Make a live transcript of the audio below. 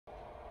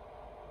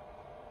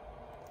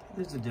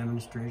This is a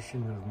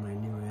demonstration of my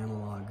new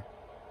analog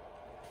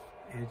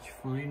edge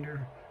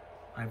finder.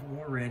 I've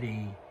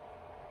already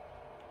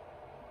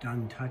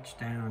done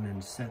touchdown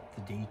and set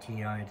the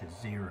DTI to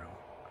 0.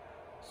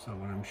 So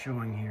what I'm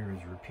showing here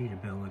is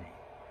repeatability.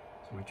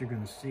 So what you're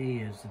going to see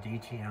is the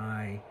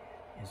DTI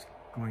is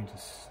going to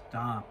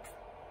stop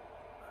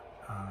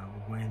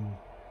when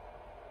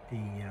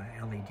the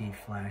LED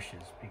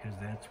flashes, because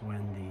that's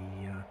when the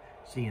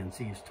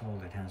CNC is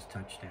told it has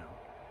touchdown.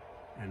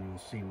 And we'll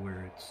see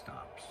where it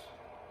stops.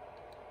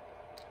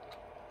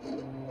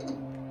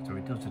 So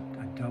it does a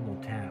double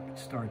tap. It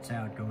starts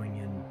out going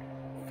in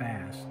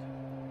fast.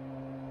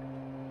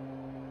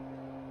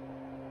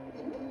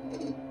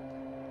 You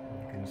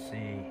can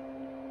see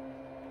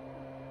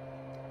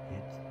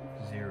it's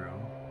 0.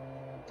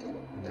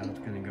 And now it's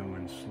going to go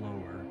in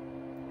slower.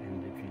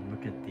 And if you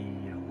look at the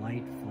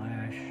light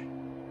flash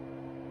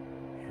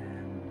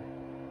and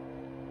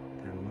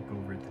then look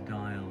over at the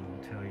dial,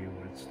 it'll tell you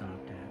what it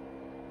stopped at.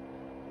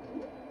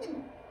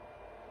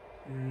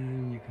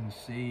 And you can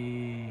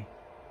see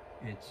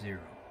it's 0.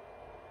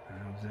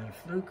 Was that a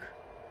fluke?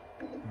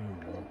 I don't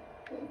know.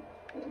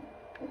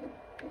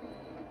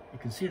 You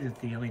can see that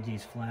the LED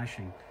is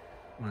flashing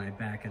when I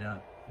back it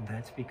up.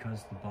 That's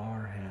because the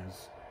bar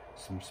has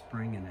some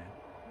spring in it.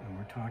 And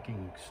we're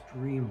talking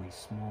extremely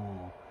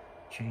small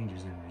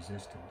changes in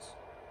resistance.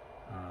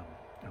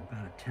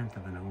 About 1/10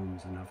 of an ohm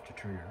is enough to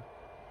trigger.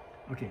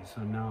 Okay,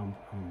 so now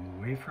I'm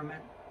away from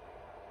it,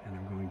 and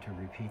I'm going to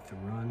repeat the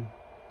run.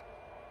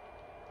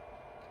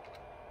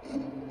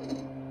 And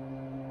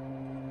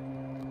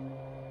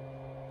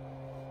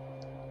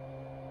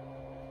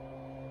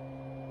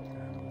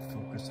we'll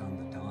focus on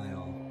the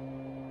dial.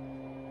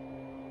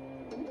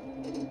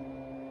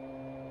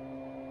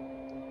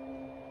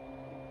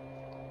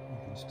 You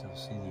can still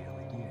see the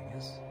LED, I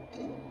guess.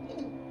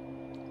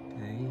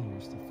 Okay,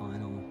 here's the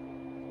final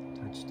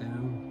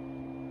touchdown.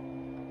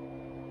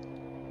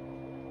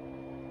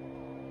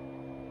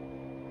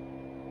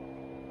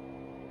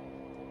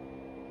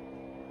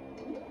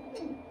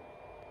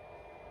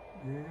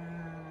 Yeah,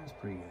 that's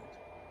pretty good.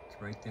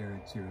 It's right there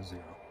at 0,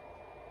 0.